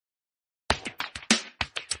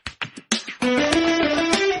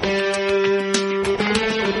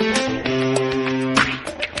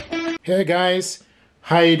Hey guys,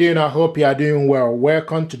 how you doing? I hope you are doing well.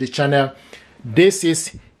 Welcome to the channel. This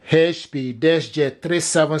is HP DeskJet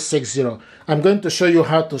 3760. I'm going to show you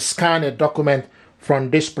how to scan a document from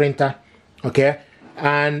this printer, okay?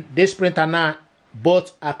 And this printer now,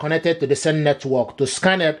 both are connected to the same network. To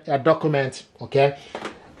scan a document, okay,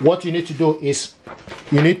 what you need to do is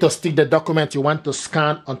you need to stick the document you want to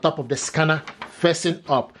scan on top of the scanner facing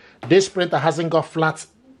up. This printer hasn't got flat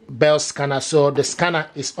bell scanner, so the scanner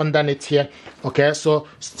is underneath here, okay? So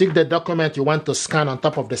stick the document you want to scan on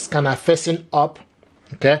top of the scanner facing up,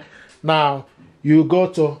 okay? Now you go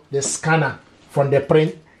to the scanner from the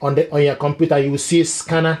print on your computer. You will see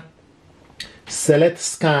scanner, select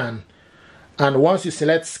scan, and once you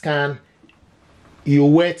select scan, you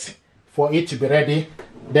wait for it to be ready.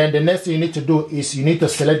 Then the next thing you need to do is you need to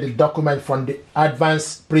select the document from the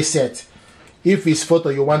advanced preset. If it's photo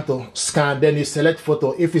you want to scan, then you select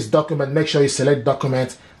photo. If it's document, make sure you select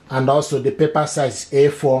document, and also the paper size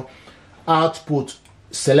A4. Output,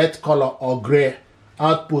 select color or gray.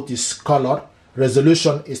 Output is color.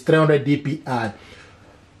 Resolution is 300 dpi.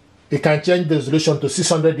 You can change the resolution to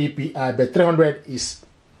 600 dpi, but 300 is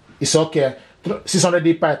okay. 600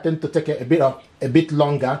 dpi tend to take a bit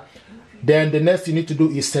longer. Then the next you need to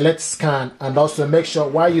do is select scan, and also make sure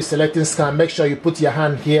while you're selecting scan, make sure you put your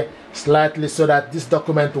hand here slightly so that this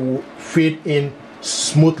document will fit in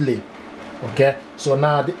smoothly, okay? So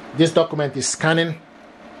now this document is scanning.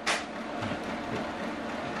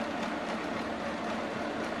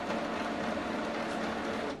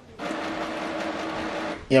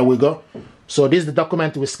 Here we go. So this is the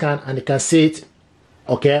document we scan, and you can see it,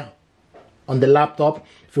 okay, on the laptop.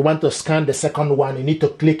 If you want to scan the second one, you need to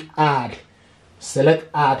click add. Select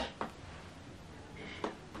add.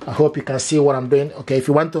 I hope you can see what I'm doing. Okay, if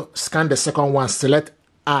you want to scan the second one, select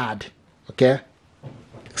add. Okay,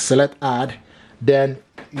 select add. Then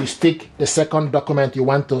you stick the second document you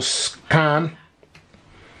want to scan.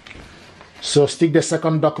 So stick the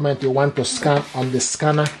second document you want to scan on the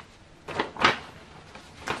scanner.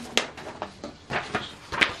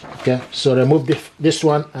 Okay, so remove this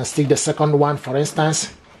one and stick the second one, for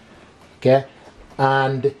instance. Okay,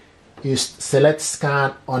 and you select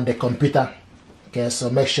scan on the computer. Okay,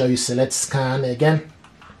 so make sure you select scan again.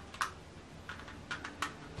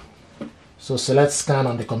 So select scan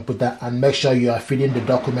on the computer and make sure you are feeding the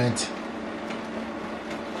document.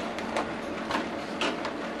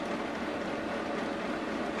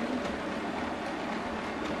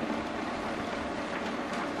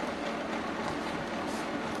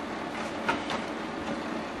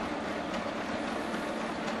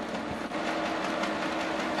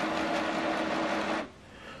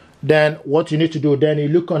 Then what you need to do, then you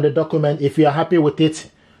look on the document. If you are happy with it,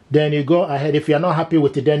 then you go ahead. If you are not happy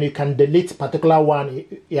with it, then you can delete particular one.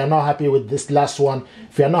 You are not happy with this last one.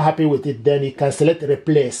 If you are not happy with it, then you can select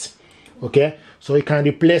replace. Okay, so you can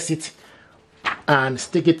replace it and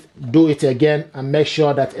stick it, do it again, and make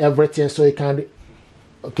sure that everything, so you can,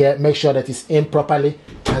 okay, make sure that it's in properly,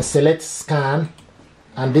 and select scan.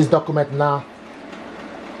 And this document now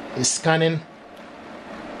is scanning.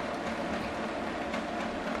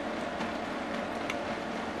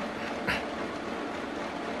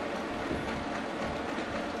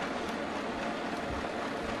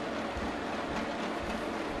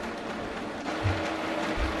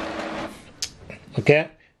 Okay,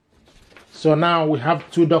 so now we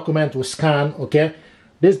have two documents we scan. Okay,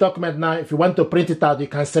 this document now, if you want to print it out, you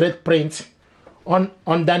can select print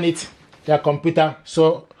underneath your computer.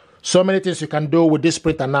 So many things you can do with this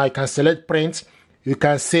printer now. You can select print, you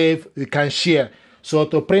can save, you can share. So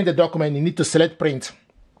to print the document, you need to select print,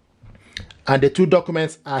 and the two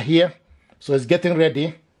documents are here. So it's getting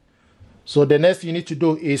ready. So the next you need to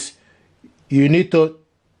do is you need to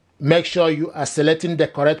make sure you are selecting the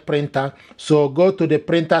correct printer. So go to the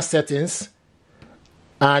printer settings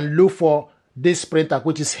and look for this printer,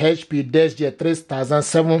 which is HP DeskJet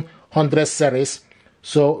 3700 series.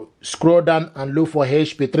 So scroll down and look for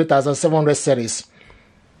HP 3700 series.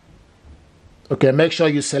 Okay, make sure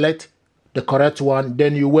you select the correct one.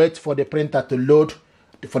 Then you wait for the printer to load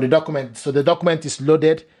for the document. So the document is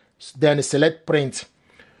loaded. Then select print.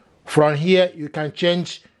 From here, you can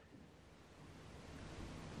change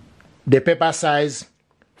the paper size,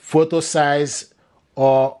 photo size,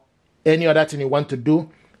 or any other thing you want to do.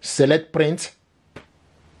 Select print.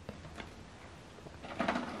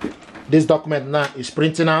 This document now is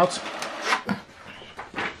printing out.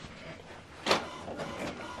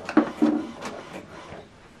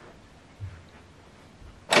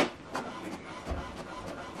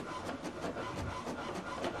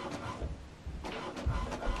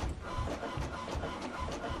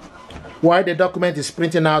 While the document is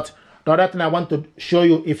printing out, The other thing I want to show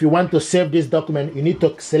you, if you want to save this document, you need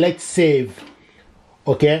to select save.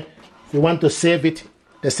 Okay, if you want to save it,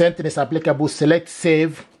 the same thing is applicable. Select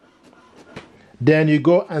save, then you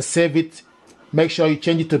go and save it. Make sure you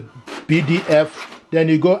change it to PDF. Then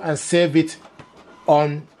you go and save it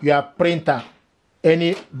on your printer.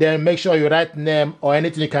 Then make sure you write name or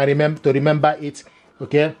anything you can remember it.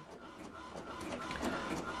 Okay,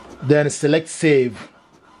 then select save.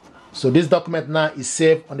 So this document now is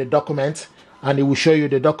saved on the document, and it will show you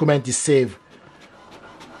the document is saved.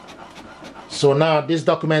 So now this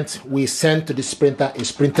document we send to this printer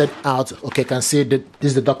is printed out. Okay, you can see that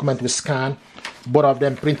this is the document we scan. Both of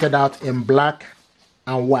them printed out in black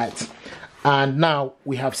and white. And now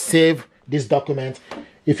we have saved this document.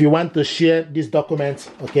 If you want to share this document,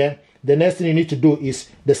 okay, the next thing you need to do is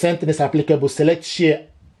the same thing is applicable. Select share.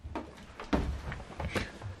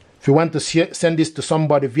 If you want to send this to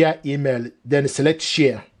somebody via email, then select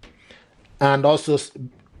share. And also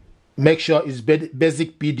make sure it's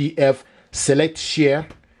basic PDF. Select share.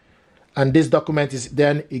 And this document is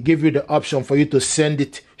then, it gives you the option for you to send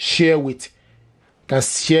it, share with. You can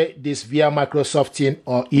share this via Microsoft Teams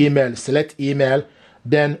or email. Select email.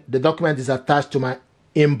 Then the document is attached to my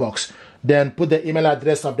inbox. Then put the email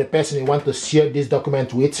address of the person you want to share this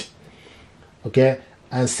document with. Okay.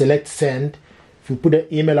 And select send. If you put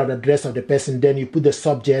the email address of the person, then you put the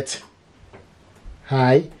subject,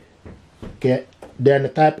 hi, okay,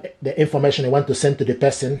 then type the information you want to send to the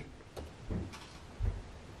person,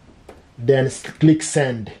 then click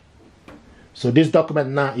send. So this document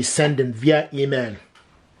now is sending via email.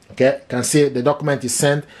 Okay, you can see the document is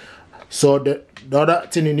sent. So the other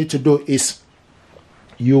thing you need to do is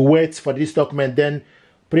you wait for this document. Then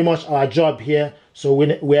pretty much our job here, so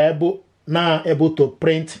we're now able to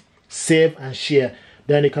print, save and share.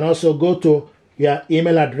 Then you can also go to your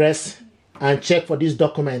email address and check for this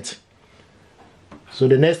document. So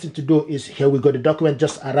the next thing to do is, here we go, the document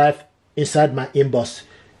just arrived inside my inbox.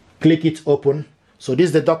 Click it open. So this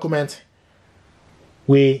is the document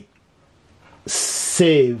we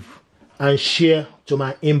save and share to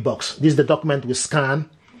my inbox. This is the document we scan,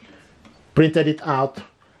 printed it out,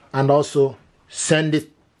 and also sent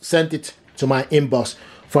it to my inbox.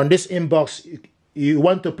 From this inbox, you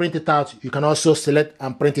want to print it out, you can also select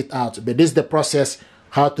and print it out. But this is the process,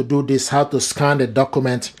 how to do this, how to scan the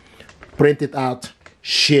document, print it out,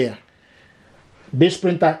 share. This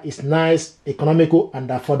printer is nice, economical and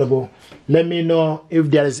affordable. Let me know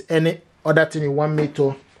if there is any other thing you want me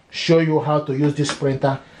to show you how to use this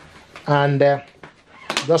printer. And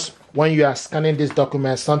just when you are scanning this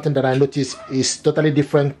document, something that I noticed is totally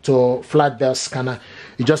different to flat belt scanner.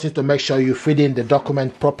 You just need to make sure you feed in the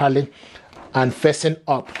document properly and facing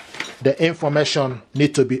up. The information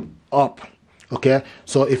need to be up. Okay,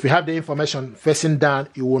 so if you have the information facing down,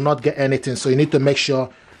 you will not get anything. So you need to make sure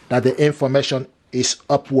that the information is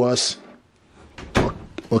upwards.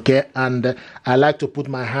 Okay, and I like to put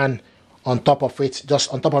my hand on top of it,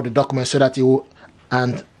 just on top of the document, so that it will,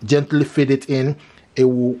 and gently feed it in, it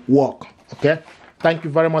will work. Okay, thank you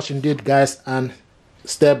very much indeed, guys, and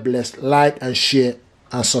stay blessed. Like and share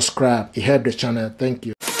and subscribe. It helps the channel. Thank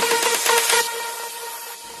you.